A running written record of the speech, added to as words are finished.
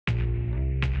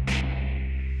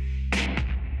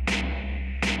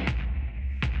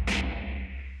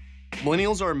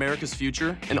Millennials are America's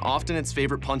future and often its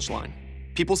favorite punchline.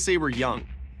 People say we're young,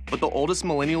 but the oldest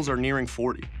millennials are nearing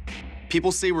 40.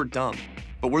 People say we're dumb,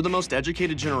 but we're the most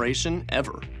educated generation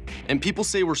ever. And people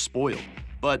say we're spoiled,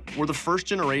 but we're the first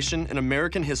generation in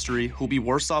American history who'll be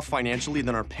worse off financially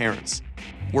than our parents.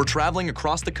 We're traveling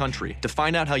across the country to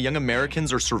find out how young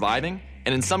Americans are surviving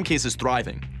and in some cases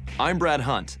thriving. I'm Brad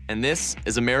Hunt, and this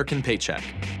is American Paycheck.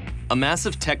 A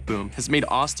massive tech boom has made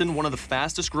Austin one of the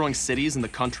fastest growing cities in the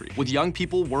country, with young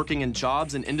people working in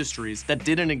jobs and industries that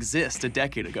didn't exist a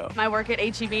decade ago. I work at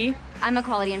HEB. I'm a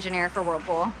quality engineer for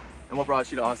Whirlpool. And what brought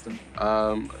you to Austin?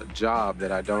 A job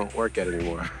that I don't work at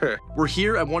anymore. We're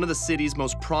here at one of the city's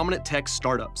most prominent tech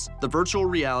startups, the virtual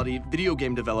reality video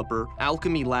game developer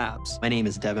Alchemy Labs. My name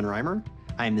is Devin Reimer.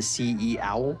 I'm the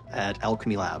CEO at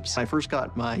Alchemy Labs. I first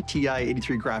got my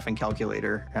TI-83 graphing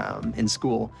calculator in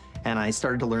school, and I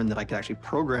started to learn that I could actually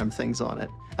program things on it.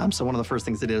 So one of the first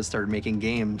things I did is started making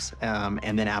games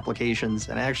and then applications.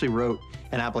 And I actually wrote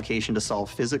an application to solve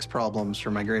physics problems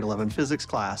for my grade 11 physics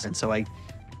class. And so I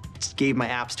gave my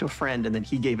apps to a friend, and then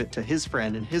he gave it to his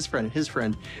friend and his friend and his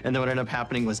friend. And then what ended up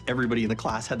happening was everybody in the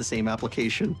class had the same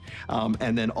application,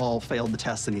 and then all failed the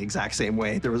test in the exact same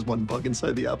way. There was one bug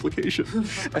inside the application.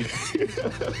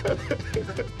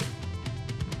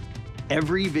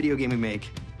 Every video game we make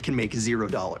can make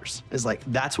 $0. Is like,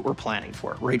 that's what we're planning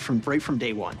for, right from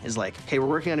day one. Is like, hey, we're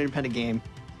working on an independent game.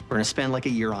 We're gonna spend like a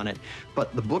year on it,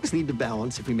 but the books need to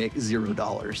balance if we make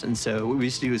 $0. And so what we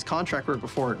used to do is contract work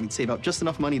before, and we'd save up just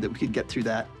enough money that we could get through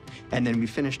that, and then we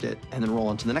finished it and then roll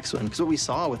on to the next one. Because what we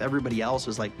saw with everybody else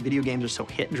was like, video games are so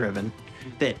hit-driven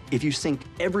that if you sink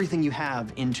everything you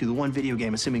have into the one video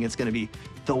game, assuming it's gonna be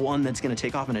the one that's gonna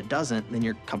take off, and it doesn't, then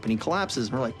your company collapses.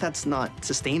 And we're like, that's not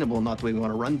sustainable, not the way we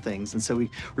wanna run things. And so we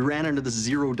ran into this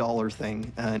 $0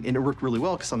 thing, and it worked really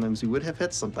well, because sometimes we would have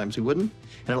hits, sometimes we wouldn't.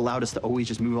 And it allowed us to always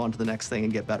just move on to the next thing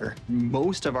and get better.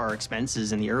 Most of our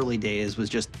expenses in the early days was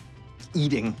just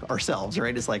eating ourselves,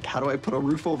 right? It's like, how do I put a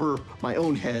roof over my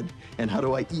own head, and how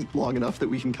do I eat long enough that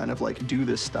we can kind of like do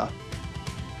this stuff?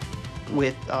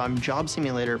 With Job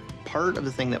Simulator, part of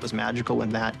the thing that was magical in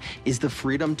that is the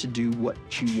freedom to do what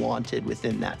you wanted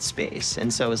within that space.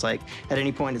 And so it's like, at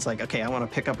any point, it's like, okay, I want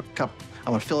to pick up a cup, I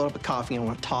want to fill it up with coffee, and I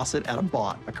want to toss it at a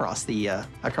bot across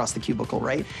the cubicle,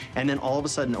 right? And then all of a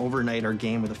sudden, overnight, our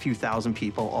game with a few thousand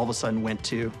people all of a sudden went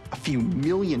to a few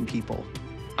million people.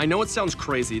 I know it sounds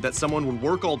crazy that someone would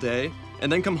work all day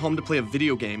and then come home to play a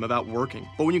video game about working.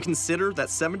 But when you consider that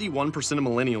 71% of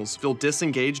millennials feel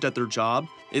disengaged at their job,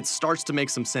 it starts to make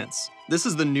some sense. This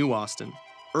is the new Austin.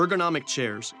 Ergonomic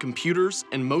chairs, computers,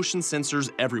 and motion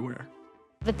sensors everywhere.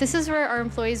 But this is where our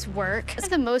employees work. It's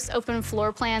the most open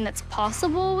floor plan that's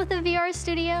possible with a VR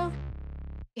studio.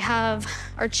 We have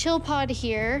our chill pod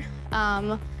here,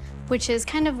 which is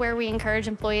kind of where we encourage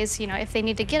employees, you know, if they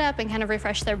need to get up and kind of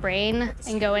refresh their brain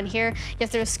and go in here.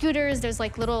 Yes, there's scooters, there's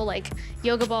like little like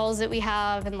yoga balls that we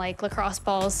have and like lacrosse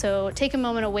balls. So take a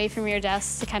moment away from your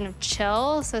desk to kind of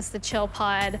chill. So it's the chill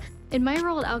pod. In my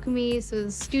role at Alchemy, so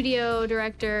studio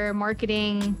director,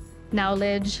 marketing,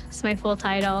 knowledge is my full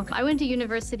title. I went to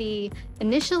university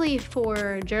initially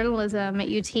for journalism at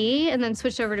UT and then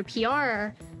switched over to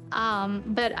PR.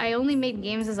 But I only made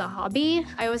games as a hobby.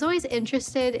 I was always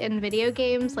interested in video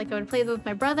games, like I would play them with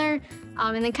my brother,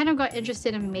 and then kind of got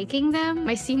interested in making them.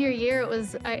 My senior year, it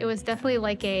was definitely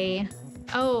like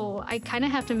oh, I kind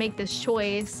of have to make this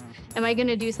choice. Am I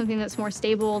gonna do something that's more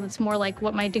stable, that's more like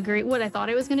what I thought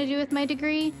I was gonna do with my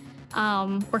degree?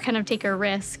 Or kind of take a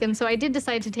risk. And so I did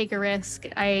decide to take a risk.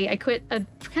 I quit a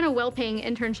kind of well-paying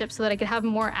internship so that I could have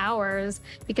more hours,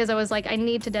 because I was like, I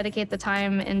need to dedicate the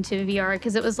time into VR,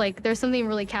 because it was like, there's something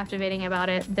really captivating about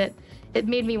it that it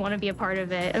made me want to be a part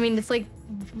of it. I mean, it's like,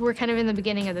 we're kind of in the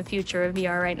beginning of the future of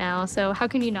VR right now. So how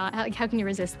can you not, how can you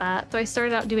resist that? So I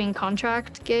started out doing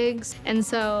contract gigs. And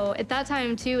so at that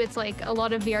time too, it's like a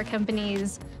lot of VR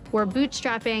companies were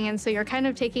bootstrapping, and so you're kind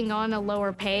of taking on a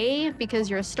lower pay because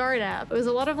you're a startup. It was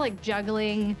a lot of like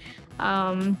juggling,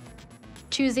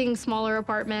 choosing smaller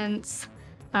apartments,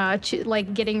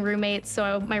 like getting roommates.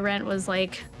 So my rent was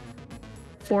like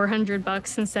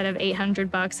 $400 instead of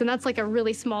 $800, and that's like a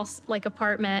really small like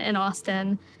apartment in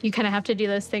Austin. You kind of have to do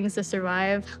those things to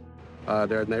survive.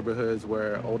 There are neighborhoods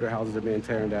where older houses are being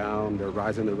torn down. They're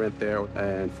rising the rent there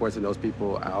and forcing those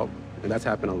people out, and that's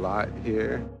happened a lot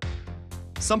here.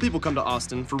 Some people come to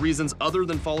Austin for reasons other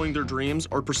than following their dreams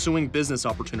or pursuing business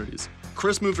opportunities.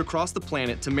 Chris moved across the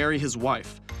planet to marry his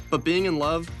wife, but being in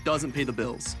love doesn't pay the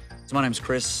bills. So my name's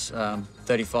Chris,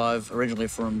 35, originally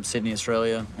from Sydney,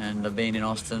 Australia, and I've been in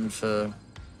Austin for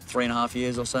 3.5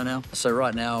 years or so now. So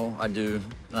right now I do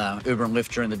Uber and Lyft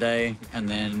during the day and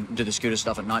then do the scooter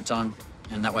stuff at nighttime.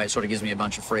 And that way it sort of gives me a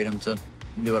bunch of freedom to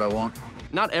do what I want.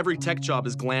 Not every tech job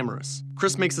is glamorous.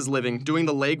 Chris makes his living doing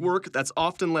the legwork that's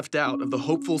often left out of the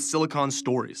hopeful Silicon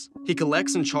stories. He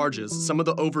collects and charges some of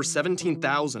the over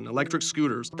 17,000 electric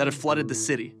scooters that have flooded the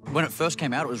city. When it first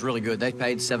came out, it was really good. They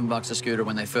paid $7 a scooter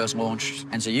when they first launched.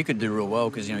 And so you could do real well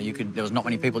because, you know, there was not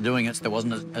many people doing it, so there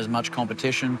wasn't as much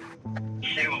competition.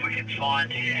 See what we can find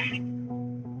here.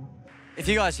 If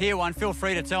you guys hear one, feel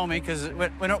free to tell me because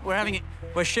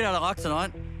we're shit out of luck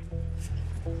tonight.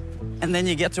 And then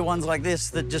you get to ones like this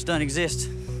that just don't exist.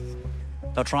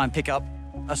 They'll try and pick up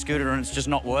a scooter and it's just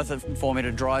not worth it for me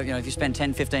to drive. You know, if you spend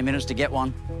 10, 15 minutes to get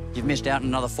one, you've missed out on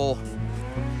another 4.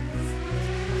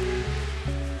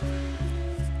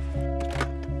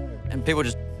 And people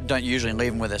just don't usually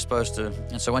leave them where they're supposed to.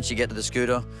 And so once you get to the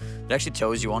scooter, it actually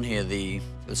tells you on here the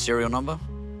serial number.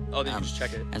 Oh, then you just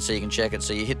check it. And so you can check it.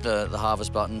 So you hit the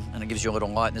harvest button and it gives you a little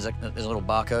light and there's a little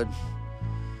barcode.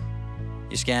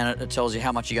 You scan it, it tells you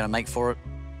how much you're going to make for it,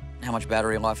 how much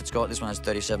battery life it's got. This one has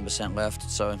 37% left,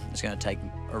 so it's going to take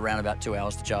around about 2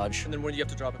 hours to charge. And then when do you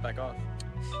have to drop it back off?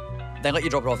 They let you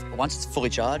drop it off once it's fully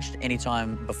charged,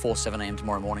 anytime before 7 a.m.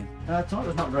 tomorrow morning. Tonight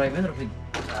was not very good. It'll be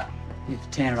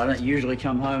 10. I don't usually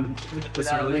come home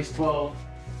without at least 12.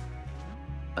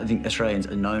 I think Australians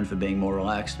are known for being more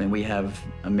relaxed. I mean, we have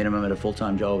a minimum at a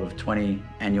full-time job of 20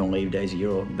 annual leave days a year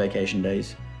or vacation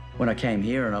days. When I came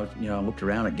here and I looked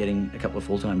around at getting a couple of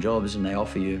full-time jobs and they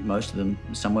offer you, most of them,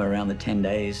 somewhere around the 10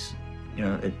 days, you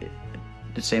know,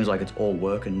 it seems like it's all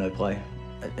work and no play.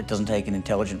 It doesn't take an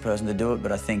intelligent person to do it,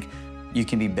 but I think you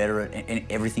can be better at in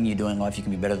everything you do in life, you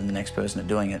can be better than the next person at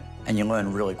doing it. And you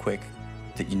learn really quick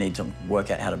that you need to work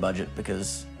out how to budget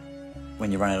because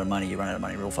when you run out of money, you run out of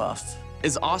money real fast.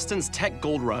 Is Austin's tech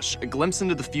gold rush a glimpse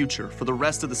into the future for the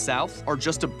rest of the South, or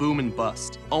just a boom and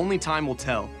bust? Only time will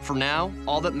tell. For now,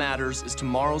 all that matters is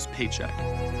tomorrow's paycheck.